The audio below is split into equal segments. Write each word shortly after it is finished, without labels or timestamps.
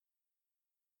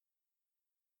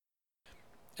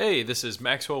Hey, this is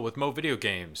Maxwell with Mo Video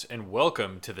Games, and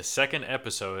welcome to the second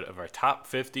episode of our Top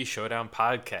 50 Showdown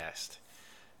podcast.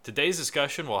 Today's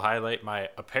discussion will highlight my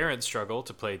apparent struggle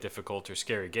to play difficult or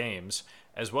scary games,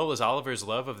 as well as Oliver's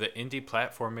love of the indie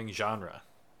platforming genre.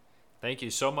 Thank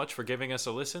you so much for giving us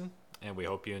a listen, and we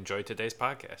hope you enjoyed today's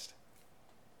podcast.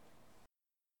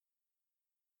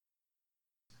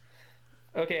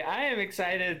 Okay, I am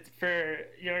excited for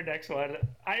your next one.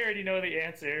 I already know the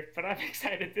answer, but I'm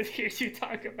excited to hear you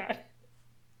talk about it.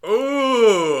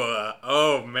 Ooh!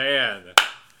 Oh, man.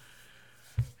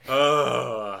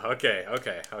 Oh, okay.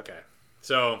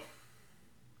 So,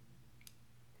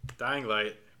 Dying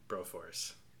Light,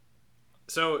 Broforce.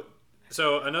 So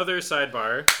another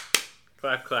sidebar.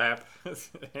 Clap, clap.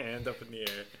 Hand up in the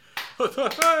air.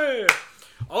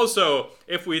 Also,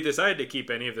 if we decide to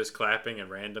keep any of this clapping and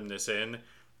randomness in,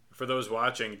 for those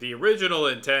watching, the original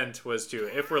intent was to,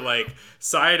 if we're like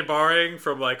sidebarring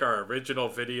from like our original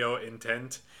video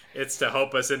intent, it's to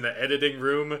help us in the editing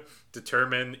room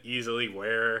determine easily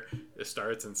where the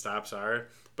starts and stops are.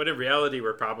 But in reality,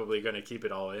 we're probably going to keep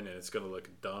it all in and it's going to look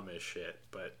dumb as shit.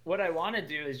 But What I want to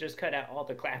do is just cut out all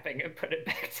the clapping and put it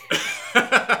back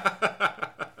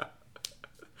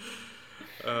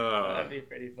that'd be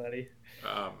pretty funny.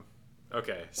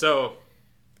 Okay, so,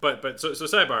 so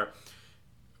sidebar.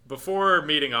 Before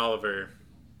meeting Oliver,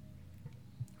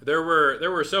 there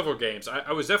were several games.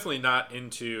 I was definitely not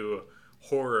into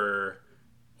horror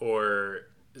or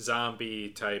zombie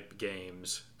type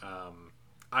games.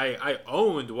 I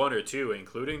owned one or two,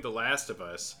 including The Last of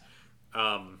Us,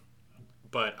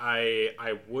 but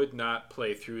I would not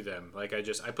play through them. Like I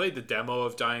played the demo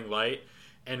of Dying Light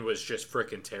and was just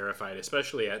freaking terrified,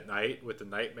 especially at night with the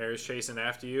nightmares chasing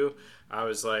after you. I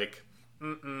was like,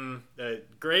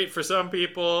 great for some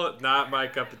people, not my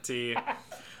cup of tea.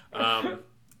 And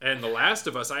The Last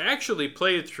of Us, I actually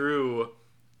played through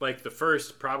like the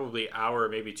first probably hour,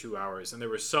 maybe 2 hours, and there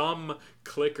was some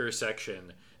clicker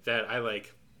section that I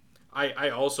like. I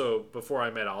also, before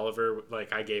I met Oliver,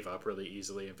 like I gave up really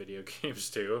easily in video games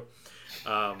too.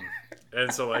 Um,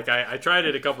 and so like I tried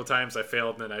it a couple times, I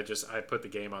failed, and then I put the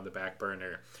game on the back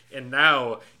burner, and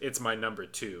now it's my number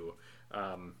two.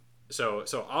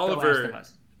 So Oliver,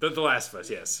 the Last of Us,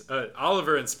 yes,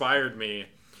 Oliver inspired me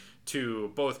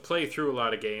to both play through a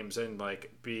lot of games and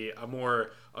like be a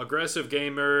more aggressive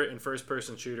gamer in first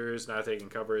person shooters, not taking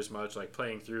cover as much, like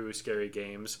playing through scary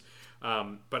games.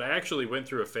 But I actually went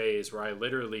through a phase where I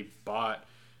literally bought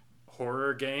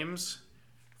horror games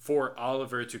for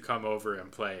Oliver to come over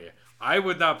and play. I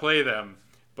would not play them,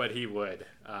 but he would.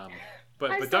 I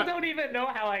still don't even know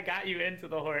how I got you into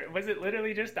the horror. Was it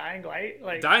literally just Dying Light?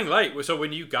 Like Dying Light. So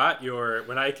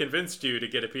when I convinced you to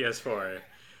get a PS4,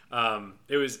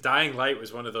 it was Dying Light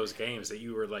was one of those games that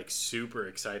you were like super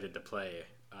excited to play.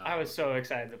 I was so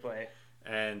excited to play.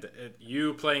 And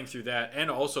you playing through that and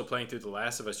also playing through The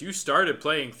Last of Us. You started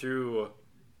playing through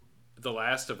The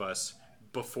Last of Us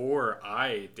before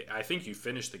I think you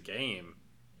finished the game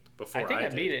before I think I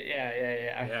did. beat it.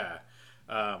 Yeah.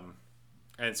 Yeah.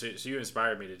 And so you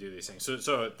inspired me to do these things.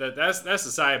 So that's the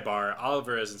sidebar.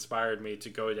 Oliver has inspired me to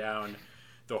go down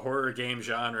the horror game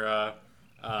genre.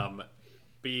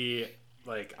 Be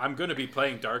like I'm going to be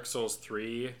playing Dark Souls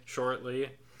 3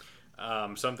 shortly.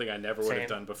 Something I never would have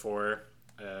done before.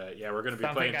 Yeah, we're going to be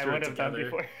playing through it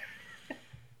together.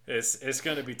 It's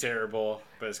going to be terrible,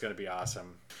 but it's going to be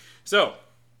awesome. So,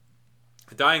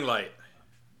 Dying Light.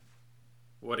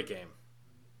 What a game.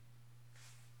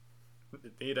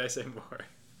 Need I say more?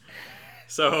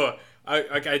 So,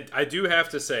 I do have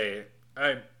to say,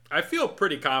 I feel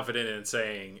pretty confident in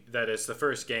saying that it's the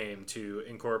first game to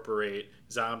incorporate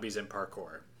zombies and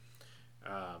parkour.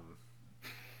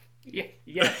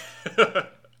 Yeah.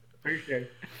 For sure.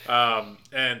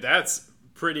 And that's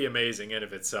pretty amazing in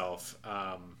of itself.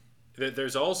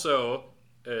 There's also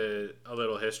a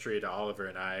little history to Oliver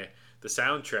and I. The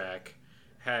soundtrack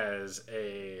has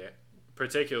a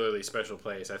particularly special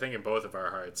place, I think, in both of our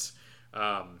hearts.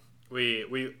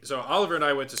 So Oliver and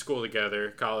I went to school together,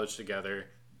 college together.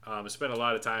 Spent a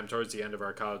lot of time towards the end of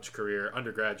our college career,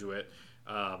 undergraduate,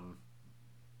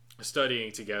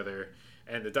 studying together.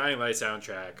 And the Dying Light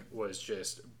soundtrack was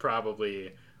just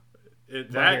probably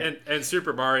and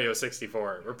Super Mario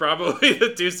 64 were probably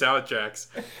the two soundtracks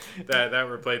that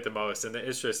were played the most. And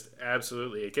it's just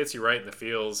absolutely, it gets you right in the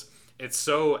feels. It's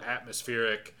so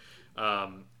atmospheric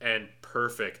and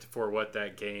perfect for what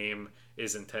that game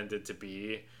is intended to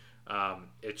be.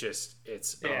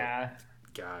 Yeah.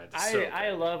 God,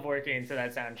 I love working to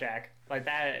that soundtrack. Like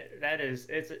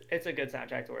it's a good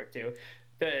soundtrack to work to.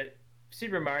 The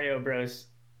Super Mario Bros.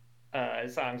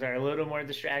 songs are a little more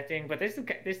distracting, but they still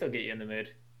get you in the mood.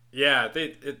 Yeah,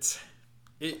 it's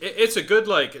a good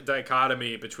like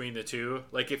dichotomy between the two.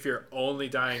 Like if you're only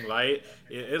Dying Light,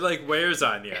 it like wears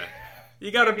on you. You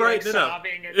got to brighten like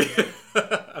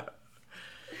it up.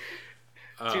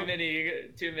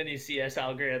 Too many CS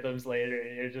algorithms later,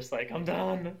 and you're just like, I'm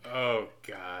done. Oh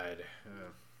God,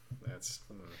 that's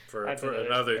for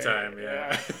another time. story.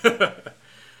 Yeah.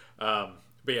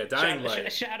 But yeah, Dying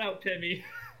Light. Shout out Pemmy.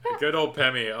 Good old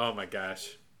Pemmy. Oh my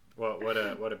gosh, what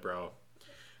a bro.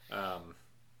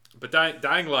 But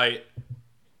Dying Light,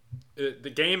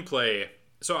 the gameplay.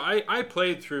 So I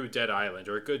played through Dead Island,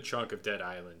 or a good chunk of Dead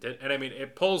Island, and I mean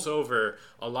it pulls over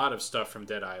a lot of stuff from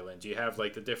Dead Island. You have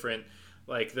like the different,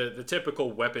 like the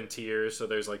typical weapon tiers. So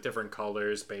there's like different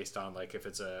colors based on like if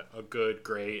it's a good,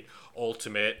 great,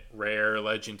 ultimate, rare,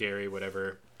 legendary,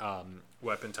 whatever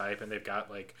weapon type, and they've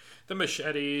got like the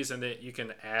machetes, and that you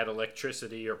can add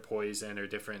electricity or poison or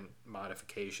different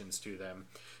modifications to them.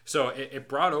 So it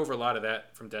brought over a lot of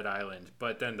that from Dead Island,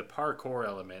 but then the parkour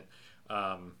element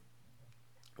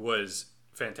was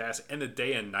fantastic, and the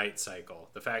day and night cycle.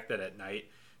 The fact that at night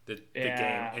the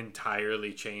game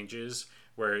entirely changes,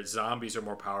 where zombies are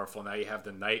more powerful. Now you have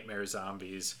the nightmare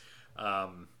zombies,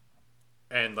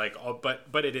 and like,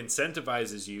 but it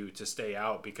incentivizes you to stay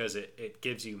out because it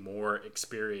gives you more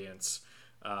experience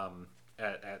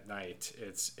at night.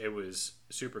 It was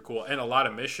super cool, and a lot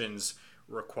of missions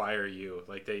require you,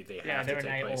 like they have to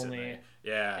take place only. At night.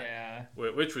 Yeah,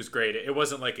 which was great. It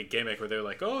wasn't like a gimmick where they're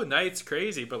like, oh, night's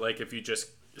crazy, but like if you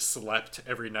just slept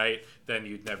every night, then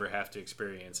you'd never have to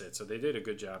experience it. So they did a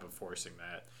good job of forcing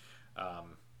that.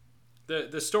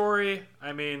 The story,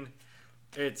 I mean,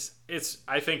 it's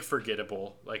I think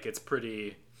forgettable. Like it's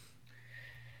pretty.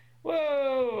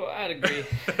 Whoa, I'd agree.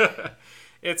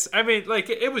 I mean, like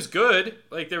it was good.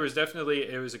 Like it was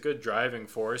a good driving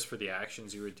force for the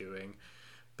actions you were doing,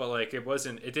 but like it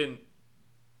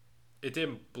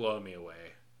didn't blow me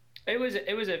away. It was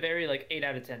a very like 8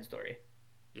 out of 10 story.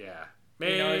 Yeah,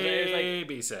 maybe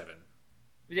like, 7.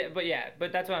 Yeah,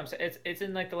 but that's what I'm saying. It's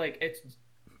in like it's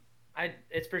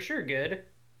for sure good.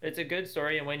 It's a good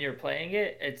story, and when you're playing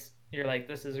it, you're like,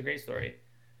 this is a great story.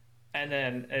 And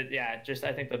then, just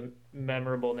I think the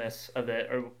memorableness of it,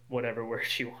 or whatever word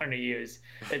you want to use,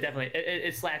 it definitely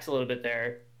it slacks a little bit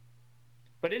there.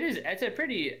 But it's I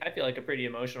feel like a pretty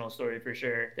emotional story for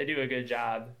sure. They do a good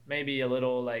job. Maybe a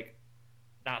little like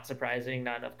not surprising,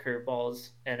 not enough curveballs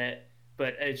in it,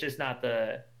 but it's just not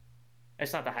the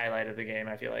highlight of the game.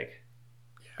 I feel like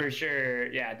for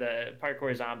sure, the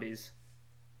parkour zombies.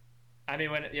 I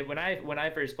mean, when I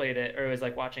first played it, or was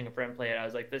like watching a friend play it, I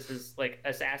was like, this is like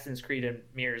Assassin's Creed and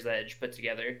Mirror's Edge put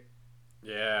together.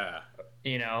 Yeah.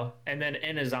 And then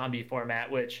in a zombie format,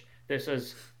 which this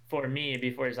was for me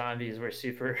before zombies were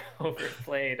super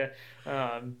overplayed.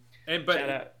 Shout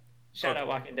out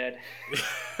Walking Dead.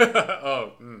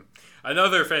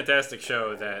 Another fantastic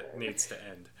show that needs to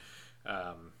end.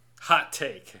 Hot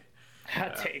take.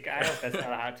 Hot take. I hope that's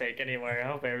not a hot take anymore. I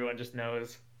hope everyone just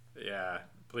knows. Yeah.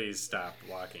 Please stop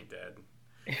Walking Dead.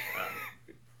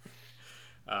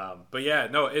 But yeah,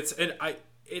 no, it's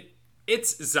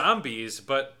zombies,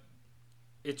 but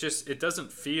it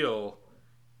doesn't feel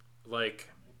like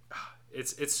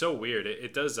it's so weird.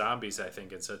 It does zombies, I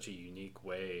think, in such a unique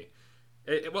way.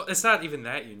 Well, it's not even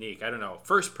that unique. I don't know.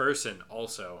 First person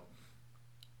also.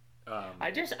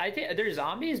 I think there's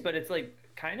zombies, but it's like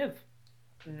kind of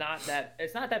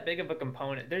it's not that big of a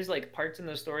component. There's like parts in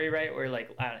the story, right, where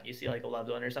like I don't know, you see like a loved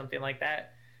one or something like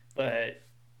that, but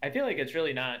I feel like it's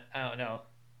really not. I don't know.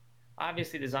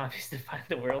 Obviously, the zombies define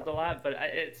the world a lot, but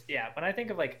when I think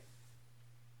of like,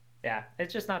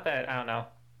 it's just not that. I don't know.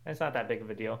 It's not that big of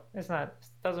a deal. It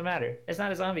doesn't matter. It's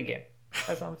not a zombie game.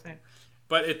 That's all I'm saying.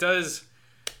 But it does.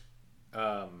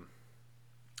 I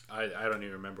don't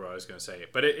even remember what I was going to say,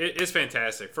 but it is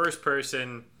fantastic. First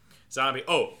person. Zombie.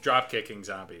 Oh, drop kicking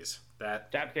zombies.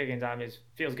 That drop kicking zombies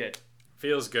feels good.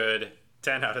 Feels good.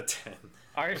 10 out of 10.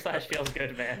 R/feels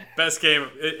good, man. Best game.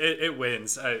 It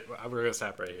wins. We're gonna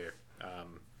stop right here.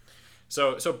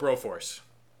 So Broforce.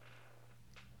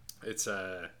 It's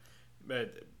a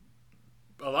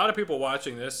lot of people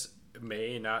watching this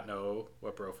may not know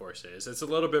what Broforce is. It's a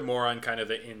little bit more on kind of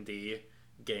the indie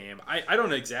game. I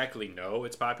don't exactly know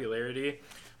its popularity,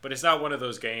 but it's not one of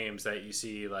those games that you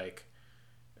see like.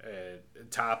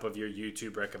 Top of your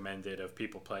YouTube recommended of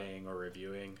people playing or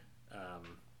reviewing.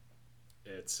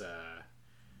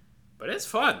 But it's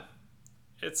fun.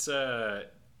 It's I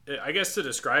guess to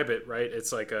describe it, right,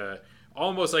 it's like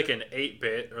almost like an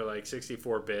 8-bit or like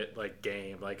 64-bit like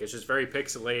game. Like it's just very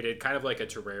pixelated, kind of like a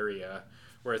Terraria,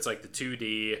 where it's like the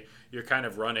 2D. You're kind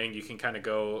of running. You can kind of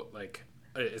go like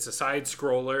it's a side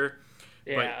scroller.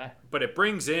 Yeah. But it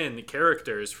brings in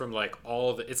characters from like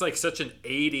all the. It's like such an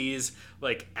 80s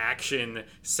like action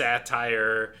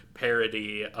satire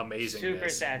parody amazingness. Super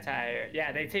satire.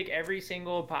 Yeah, they take every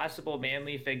single possible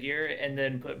manly figure and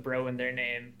then put bro in their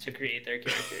name to create their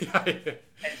character.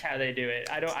 That's how they do it.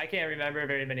 I can't remember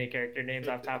very many character names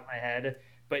off the top of my head,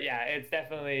 but yeah, it's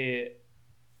definitely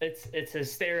it's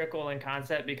hysterical in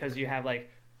concept because you have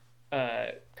like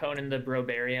Conan the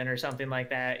Brobarian or something like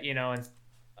that, you know, and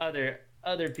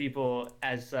other people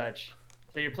as such.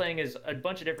 So you're playing as a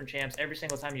bunch of different champs. Every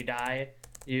single time you die,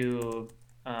 you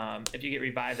if you get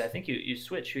revived, I think you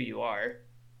switch who you are.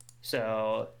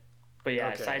 So, but yeah,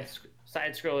 okay.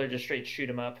 side scroller, just straight shoot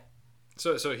 'em up.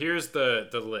 So here's the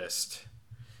list.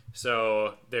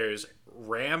 So there's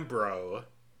Rambro,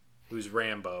 who's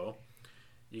Rambo.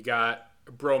 You got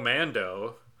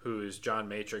Bromando, who's John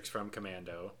Matrix from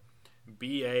Commando.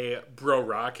 B.A.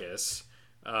 Broracus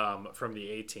from the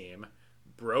A-Team.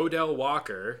 Brodell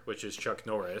Walker, which is Chuck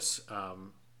Norris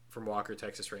from Walker,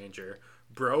 Texas Ranger.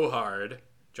 Brohard,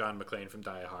 John McClane from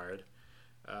Die Hard.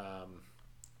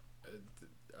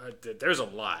 There's a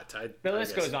lot. The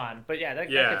list goes on, but yeah,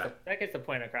 that gets the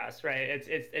point across, right?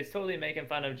 It's totally making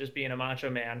fun of just being a macho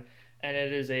man, and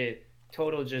it is a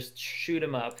total just shoot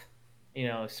 'em up, you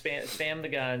know, spam the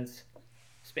guns,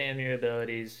 spam your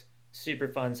abilities, super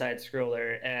fun side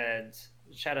scroller, and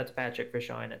shout out to Patrick for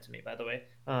showing it to me, by the way.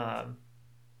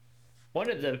 One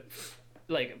of the,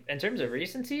 like, in terms of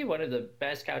recency, one of the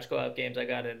best couch co-op games I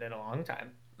got in a long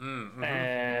time. Mm-hmm.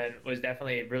 And was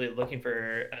definitely really looking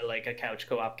for a couch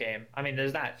co-op game. I mean,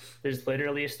 there's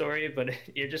literally a story, but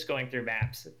you're just going through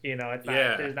maps. You know, it's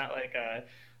not, there's not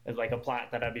like a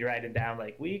plot that I'd be writing down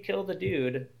like we killed a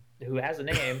dude who has a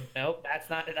name. Nope, that's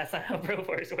not how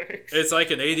Broforce works. It's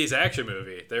like an 80s action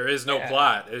movie. There is no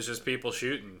plot. It's just people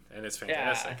shooting, and it's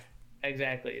fantastic. Yeah,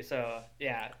 exactly. So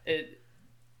yeah,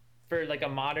 for like a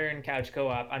modern couch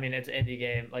co-op, I mean, it's an indie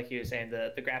game, like you were saying.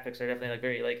 The graphics are definitely like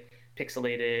very like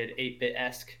pixelated, 8-bit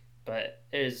esque, but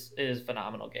it is a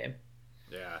phenomenal game.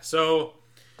 Yeah. So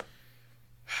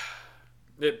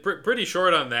pretty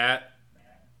short on that,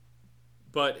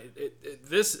 but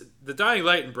the Dying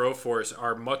Light and Broforce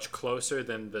are much closer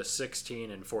than the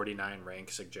 16 and 49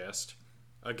 rank suggest.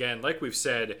 Again, like we've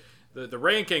said, the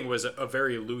ranking was a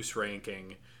very loose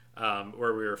ranking.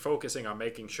 Where we were focusing on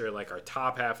making sure like our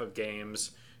top half of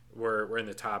games were in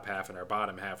the top half and our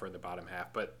bottom half were in the bottom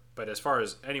half. But as far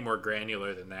as any more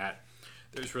granular than that,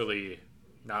 there's really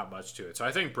not much to it. So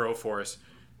I think Broforce,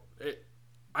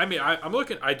 I'm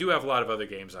looking. I do have a lot of other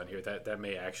games on here that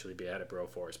may actually be ahead of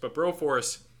Broforce, but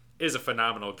Broforce is a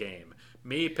phenomenal game.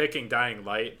 Me picking Dying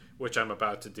Light, which I'm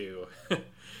about to do,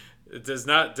 it does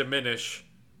not diminish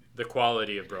the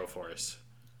quality of Broforce.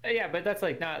 Yeah, but that's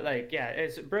like not like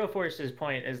it's Broforce's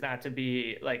point is not to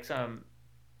be like some,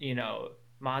 you know,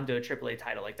 Mondo AAA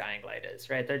title like Dying Light is,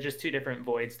 right? They're just two different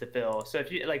voids to fill. So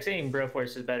if you like saying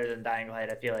Broforce is better than Dying Light,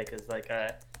 I feel like is like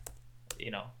a, you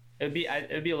know, it'd be a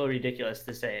little ridiculous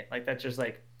to say. Like that's just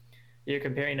like you're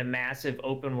comparing a massive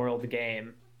open world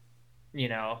game, you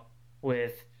know,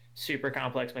 with super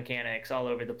complex mechanics all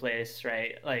over the place,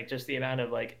 right? Like just the amount of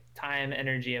like time,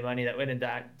 energy, and money that went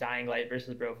into Dying Light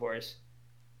versus Broforce.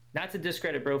 Not to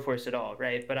discredit Broforce at all,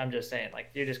 right? But I'm just saying,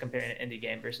 like, you're just comparing an indie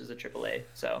game versus a AAA.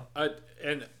 So,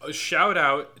 and a shout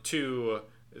out to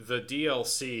the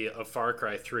DLC of Far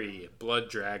Cry 3, Blood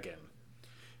Dragon,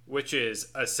 which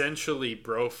is essentially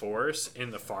Broforce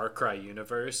in the Far Cry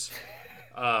universe,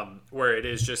 where it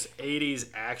is just 80s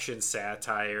action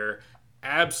satire,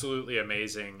 absolutely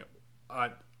amazing.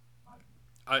 I'm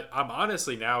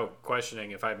honestly now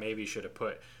questioning if I maybe should have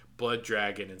put Blood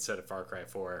Dragon instead of Far Cry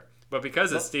 4. But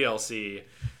because it's DLC,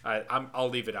 I'll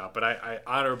leave it out. But I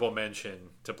honorable mention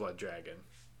to Blood Dragon.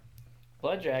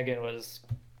 Blood Dragon was...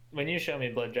 When you show me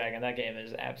Blood Dragon, that game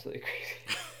is absolutely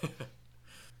crazy.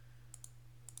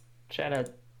 Shout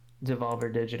out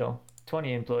Devolver Digital.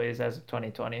 20 employees as of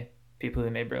 2020. People who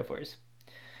made Broforce.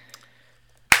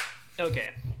 Okay.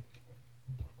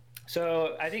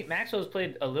 So I think Maxwell's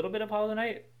played a little bit of Hollow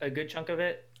Knight. A good chunk of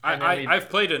it. I've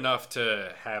played enough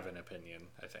to have an opinion,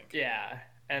 I think. Yeah.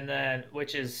 And then,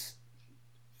 which is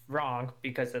wrong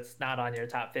because it's not on your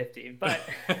top 50. But,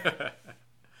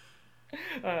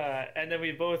 and then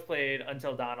we both played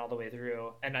Until Dawn all the way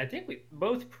through. And I think we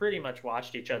both pretty much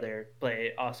watched each other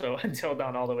play also Until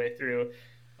Dawn all the way through.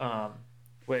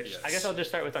 Which I guess I'll just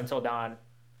start with Until Dawn.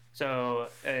 So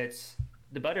it's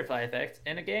the butterfly effect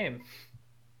in a game.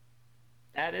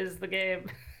 That is the game.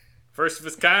 First of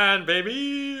its kind,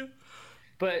 baby.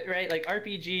 but right, like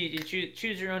RPG, you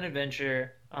choose your own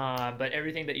adventure, but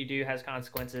everything that you do has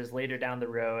consequences later down the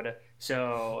road.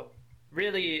 So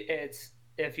really, it's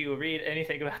if you read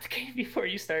anything about the game before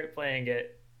you start playing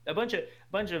it, a bunch of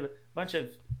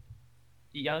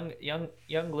young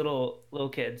little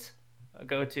kids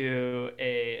go to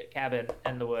a cabin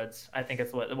in the woods. I think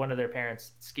it's what one of their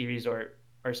parents' ski resort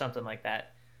or something like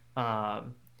that.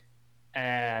 Um,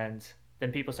 and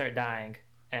then people start dying,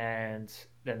 and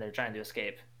then they're trying to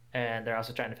escape, and they're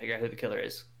also trying to figure out who the killer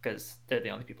is because they're the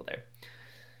only people there.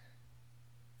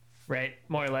 Right,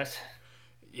 more or less.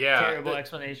 Yeah, Terrible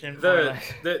explanation. More or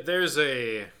less. there's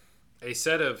a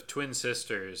set of twin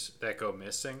sisters that go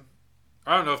missing.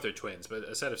 I don't know if they're twins, but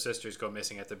a set of sisters go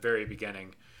missing at the very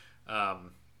beginning.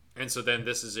 Um, and so then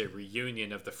this is a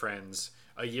reunion of the friends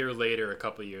a year later, a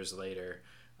couple years later,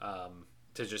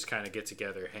 to just kind of get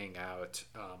together, hang out,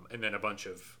 and then a bunch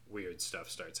of weird stuff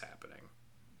starts happening.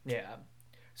 Yeah.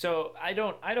 So I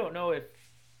don't know if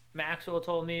Maxwell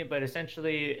told me, but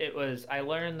essentially it was I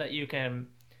learned that you can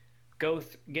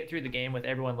get through the game with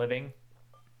everyone living,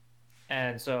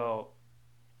 and so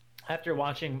after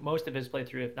watching most of his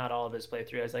playthrough, if not all of his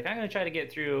playthrough, I was like, I'm going to try to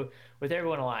get through with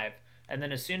everyone alive. And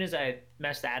then as soon as I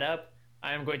mess that up,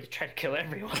 I'm going to try to kill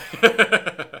everyone.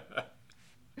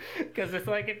 Because it's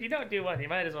like, if you don't do one, you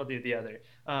might as well do the other.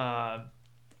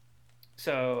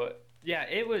 So, yeah,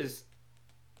 it was,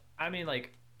 I mean,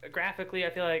 like, graphically,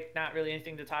 I feel like not really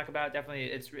anything to talk about. Definitely,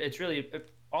 it's really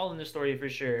all in the story for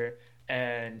sure.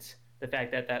 And the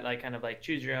fact that like, kind of like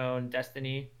choose your own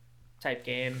destiny type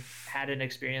game had an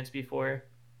experience before,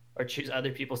 or choose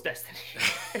other people's destiny.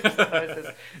 So it's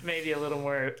just maybe a little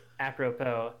more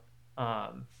apropos.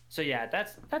 So yeah,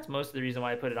 that's most of the reason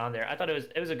why I put it on there. I thought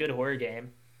it was a good horror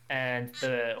game, and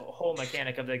the whole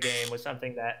mechanic of the game was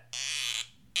something that.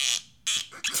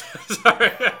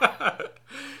 Sorry,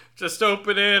 just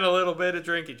open in a little bit of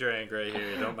drinky drink right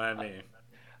here. Don't mind me.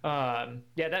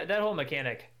 Yeah, that whole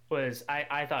mechanic was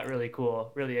I thought really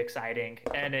cool, really exciting,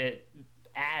 and it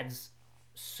adds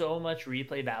so much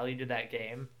replay value to that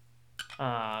game.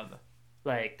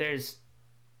 Like there's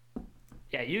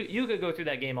yeah, you could go through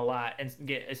that game a lot and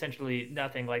get essentially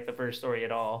nothing like the first story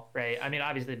at all, right? I mean,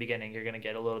 obviously, the beginning you're going to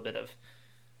get a little bit of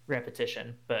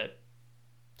repetition, but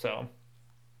so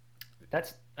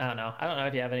that's I don't know. I don't know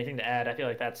if you have anything to add. I feel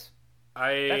like that's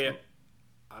I'm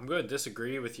going to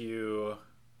disagree with you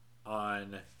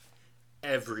on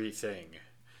everything.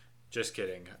 Just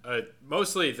kidding.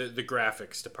 Mostly the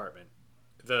graphics department.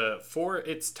 For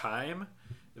its time,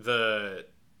 the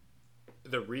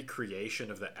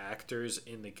recreation of the actors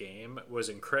in the game was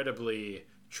incredibly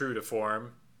true to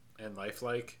form and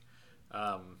lifelike.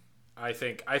 I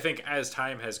think as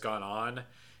time has gone on,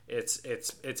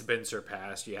 it's been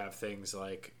surpassed. You have things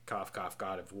like Cough Cough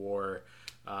God of War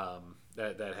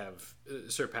that have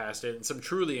surpassed it, and some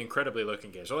truly incredibly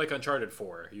looking games. So like Uncharted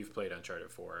 4. You've played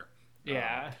Uncharted 4.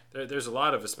 Yeah. There's a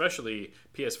lot of, especially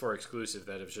PS4 exclusive,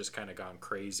 that have just kind of gone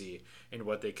crazy in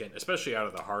what they can, especially out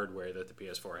of the hardware that the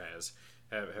PS4 has,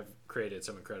 have created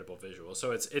some incredible visuals.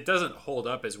 So it doesn't hold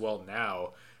up as well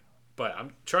now, but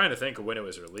I'm trying to think of when it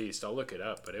was released. I'll look it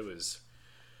up, but it was,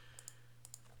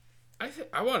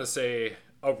 I want to say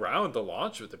around the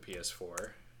launch with the PS4.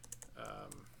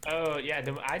 Oh yeah,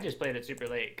 I just played it super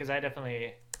late because I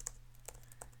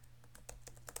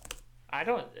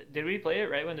don't. Did we play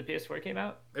it right when the PS4 came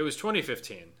out? It was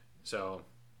 2015, so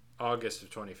August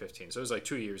of 2015. So it was like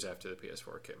 2 years after the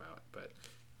PS4 came out. But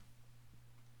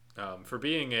for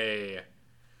being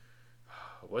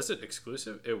was it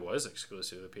exclusive? It was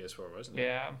exclusive to the PS4, wasn't it?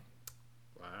 Yeah.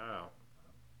 Wow.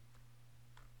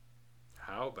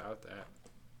 How about that?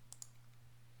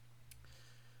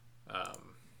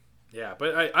 Yeah,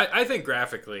 but I think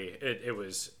graphically it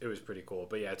was pretty cool.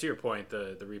 But yeah, to your point,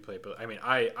 the replay. I mean,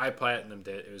 I platinumed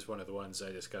it. It was one of the ones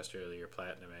I discussed earlier,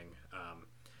 platinuming,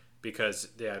 because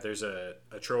yeah, there's a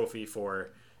trophy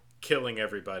for killing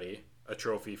everybody, a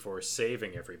trophy for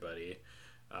saving everybody,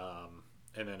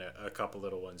 and then a couple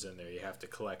little ones in there. You have to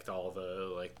collect all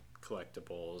the like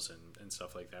collectibles and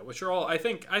stuff like that, which are all I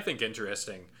think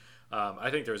interesting. I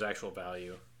think there's actual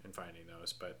value in finding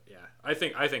those, but yeah, I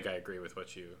think I agree with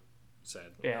what you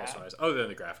said. Yeah. Other than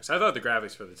the graphics, I thought the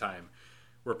graphics for the time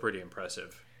were pretty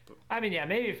impressive. I mean, yeah,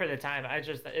 maybe for the time,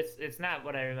 it's not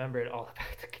what I remembered all about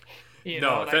the game.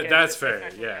 That's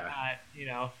fair. Yeah.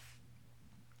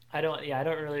 I don't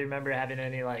really remember having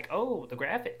any like, oh, the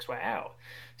graphics, wow.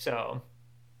 So,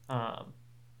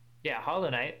 yeah, Hollow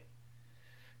Knight,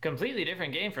 completely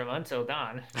different game from Until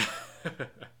Dawn.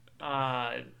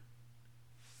 I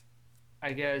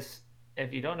guess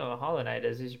if you don't know what Hollow Knight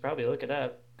is, you should probably look it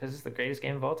up Because it's the greatest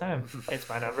game of all time. It's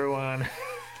my number one.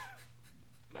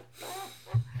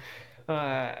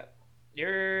 uh,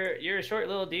 you're a short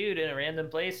little dude in a random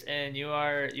place, and you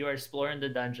are exploring the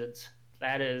dungeons.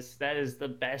 That is the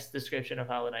best description of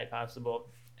Hollow Knight possible,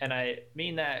 and I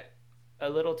mean that a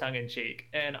little tongue in cheek,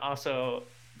 and also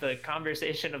the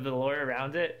conversation of the lore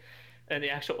around it and the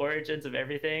actual origins of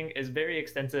everything is very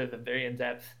extensive and very in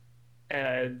depth.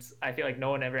 And I feel like no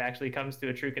one ever actually comes to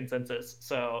a true consensus.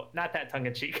 So not that tongue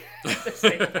in cheek. At the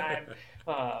same time,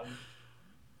 um,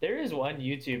 there is one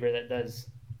YouTuber that does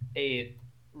a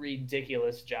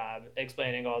ridiculous job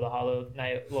explaining all the Hollow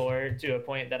Knight lore to a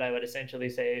point that I would essentially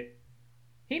say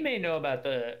he may know about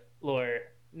the lore,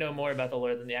 know more about the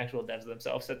lore than the actual devs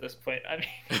themselves at this point. I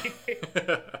mean,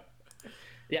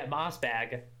 yeah,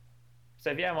 Mossbag. So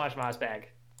if you haven't watched Mossbag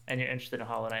and you're interested in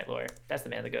Hollow Knight lore, that's the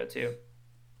man to go to.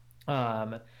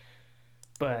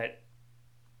 But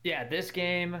yeah, this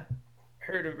game,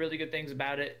 heard really good things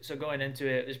about it. So going into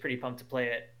it, was pretty pumped to play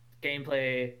it.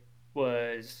 Gameplay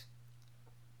was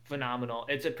phenomenal.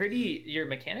 Your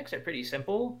mechanics are pretty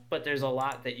simple, but there's a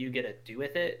lot that you get to do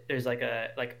with it. There's like a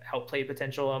outplay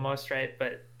potential almost, right?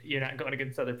 But you're not going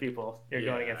against other people. You're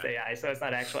going against AI, so it's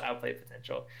not actual outplay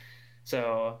potential.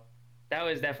 So that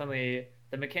was definitely,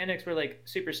 the mechanics were like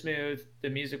super smooth. The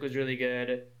music was really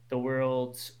good. The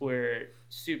worlds were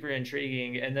super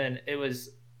intriguing, and then it was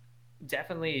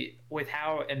definitely, with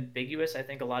how ambiguous I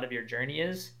think a lot of your journey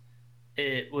is,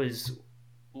 it was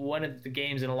one of the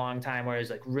games in a long time where I was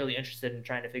like really interested in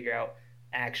trying to figure out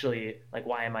actually like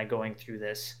why am I going through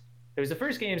this. It was the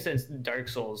first game since Dark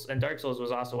Souls, and Dark Souls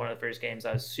was also one of the first games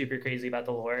I was super crazy about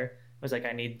the lore. It was like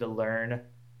I need to learn,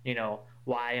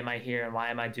 why am I here and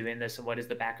why am I doing this and what is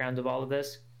the background of all of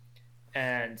this.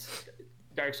 And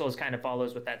Dark Souls kind of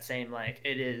follows with that same, like,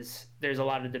 there's a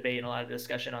lot of debate and a lot of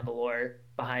discussion on the lore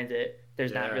behind it.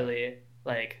 There's not really,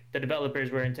 like, the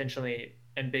developers were intentionally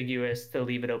ambiguous to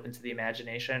leave it open to the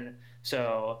imagination.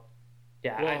 So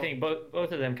yeah, well, I think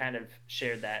both of them kind of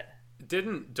shared that.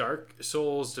 Didn't Dark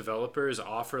Souls developers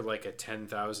offer like a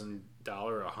 $10,000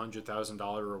 or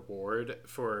 $100,000 reward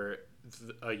for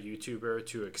a YouTuber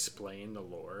to explain the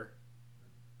lore?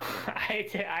 I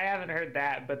haven't heard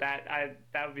that, but that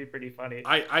would be pretty funny.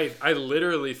 I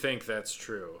literally think that's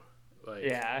true. Like,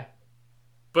 yeah,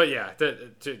 but yeah,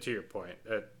 to your point,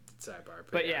 sidebar.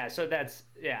 But yeah, so that's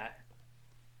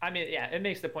I mean, yeah, it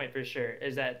makes the point for sure.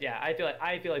 Is that I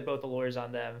feel like both the lores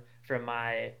on them from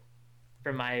my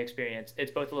experience,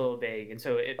 it's both a little vague, and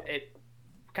so it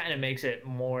kind of makes it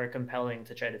more compelling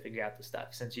to try to figure out the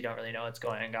stuff since you don't really know what's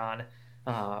going on.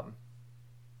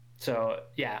 So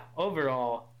yeah,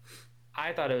 overall,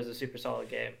 I thought it was a super solid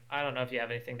game. I don't know if you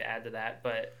have anything to add to that,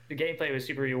 but the gameplay was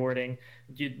super rewarding.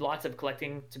 You had lots of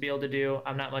collecting to be able to do.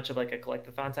 I'm not much of like a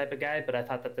collectathon type of guy, but I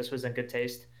thought that this was in good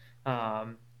taste.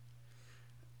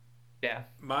 Yeah,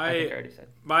 my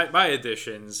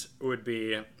additions would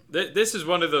be this is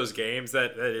one of those games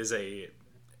that is a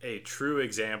true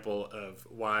example of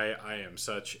why I am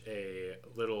such a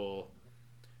little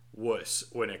wuss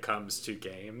when it comes to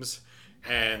games.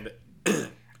 And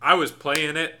I was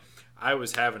playing it, I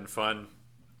was having fun.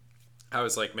 I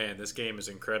was like, man, this game is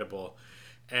incredible.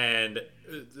 And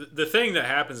the thing that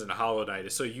happens in Hollow Knight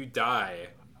is, so you die,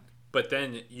 but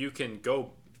then you can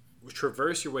go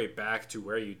traverse your way back to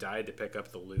where you died to pick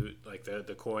up the loot, like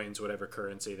the coins, whatever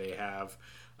currency they have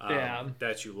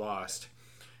that you lost.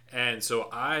 And so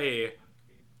I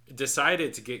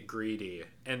decided to get greedy,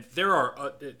 and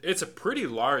it's a pretty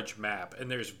large map, and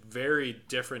there's very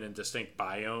different and distinct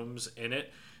biomes in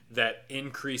it that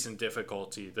increase in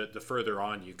difficulty the further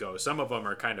on you go. Some of them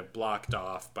are kind of blocked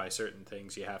off by certain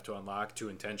things you have to unlock to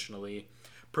intentionally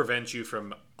prevent you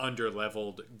from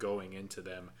under-leveled going into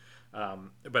them.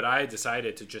 But I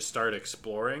decided to just start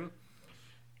exploring,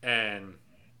 and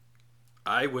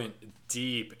I went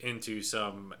deep into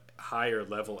some higher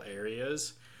level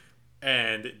areas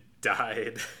and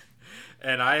died.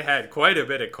 And I had quite a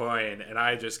bit of coin, and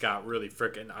I just got really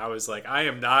freaking, I was like, I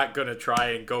am not going to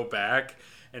try and go back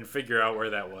and figure out where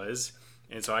that was.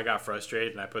 And so I got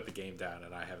frustrated, and I put the game down,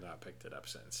 and I have not picked it up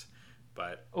since.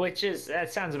 But that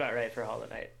sounds about right for Hollow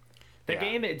Knight. The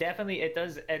game, it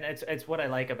does, and it's what I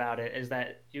like about it, is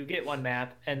that you get one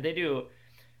map, and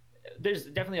there's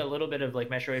definitely a little bit of like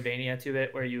Metroidvania to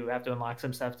it, where you have to unlock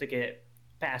some stuff to get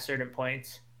past certain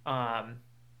points.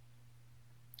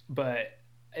 But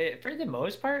for the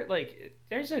most part, like,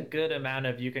 there's a good amount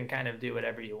of, you can kind of do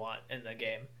whatever you want in the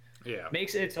game. Yeah.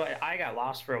 Makes it so I got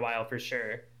lost for a while for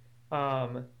sure.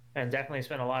 And definitely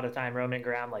spent a lot of time roaming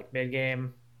around like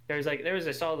mid-game. there was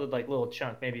a solid like little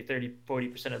chunk, maybe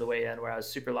 30-40% of the way in where I was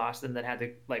super lost, and then had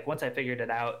to like once I figured it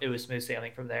out, it was smooth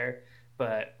sailing from there.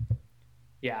 But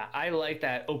yeah, I like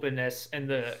that openness and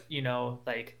the,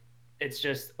 like it's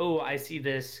just, oh, I see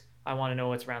this, I want to know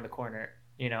what's around the corner,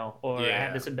 or I have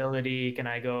Yeah. this ability, can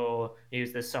I go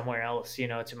use this somewhere else,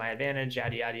 to my advantage,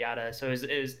 yada yada yada. So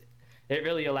it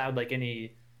really allowed like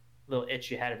any little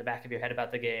itch you had at the back of your head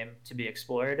about the game to be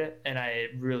explored, and I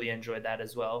really enjoyed that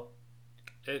as well.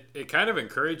 It kind of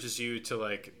encourages you to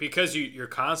like, because you're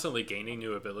constantly gaining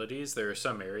new abilities. There are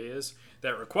some areas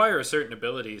that require certain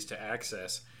abilities to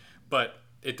access, but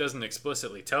it doesn't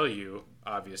explicitly tell you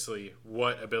obviously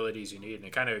what abilities you need, and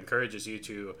it kind of encourages you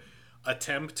to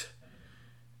attempt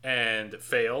and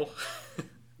fail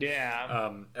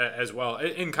Yeah. as well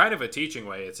in kind of a teaching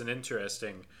way. It's an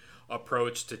interesting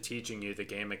approach to teaching you the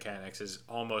game mechanics, is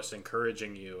almost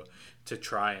encouraging you to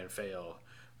try and fail,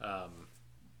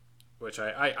 which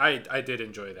I did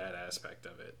enjoy that aspect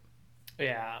of it.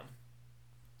 Yeah.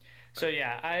 So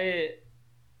yeah, I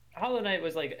Hollow Knight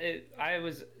was like I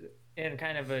was in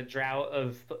kind of a drought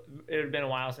of, it had been a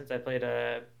while since I played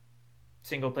a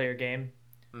single player game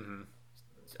Hmm.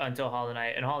 until Hollow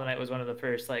Knight, and Hollow Knight was one of the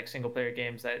first like single player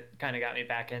games that kind of got me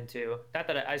back into. Not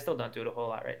that I still don't do it a whole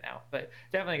lot right now, but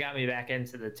definitely got me back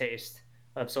into the taste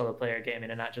of solo player gaming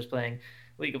and not just playing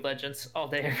League of Legends all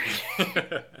day every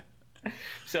day.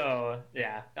 So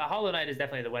yeah, Hollow Knight is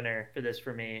definitely the winner for this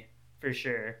for me, for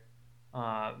sure.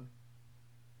 Um,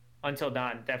 Until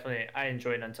Dawn, definitely, I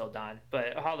enjoyed Until Dawn,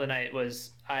 but Hollow Knight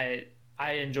was I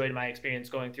enjoyed my experience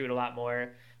going through it a lot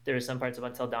more. There were some parts of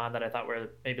Until Dawn that I thought were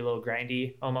maybe a little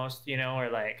grindy, almost, or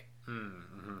like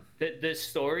Mm-hmm. the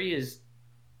story is,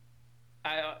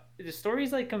 the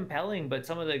story's like compelling, but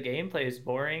some of the gameplay is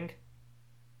boring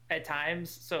at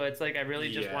times. So it's like I really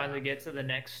just wanted Yeah. to get to the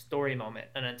next story moment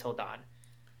in Until Dawn.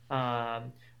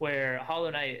 Where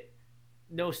Hollow Knight,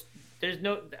 no, there's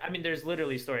no, I mean, there's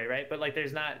literally story, right? But like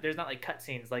there's not like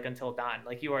cutscenes like Until Dawn.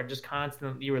 Like you are just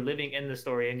constantly, you are living in the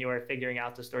story and you are figuring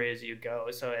out the story as you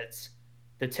go. So it's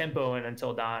the tempo in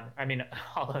Until Dawn, I mean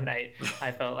Hollow Knight,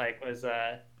 I felt like was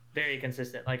very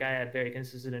consistent. Like I had very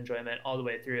consistent enjoyment all the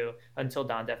way through. Until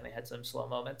Dawn definitely had some slow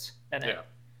moments in it. Yeah.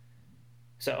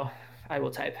 So I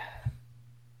will type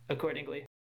accordingly.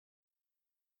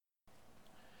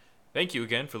 Thank you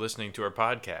again for listening to our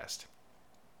podcast.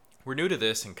 We're new to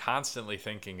this and constantly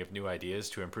thinking of new ideas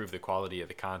to improve the quality of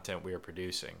the content we are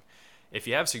producing. If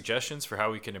you have suggestions for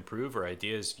how we can improve or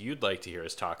ideas you'd like to hear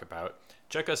us talk about,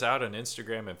 check us out on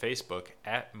Instagram and Facebook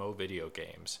at Mo Video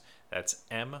Games. That's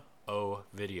MO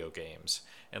Video Games.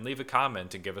 And leave a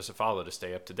comment and give us a follow to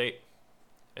stay up to date.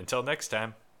 Until next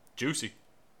time, juicy.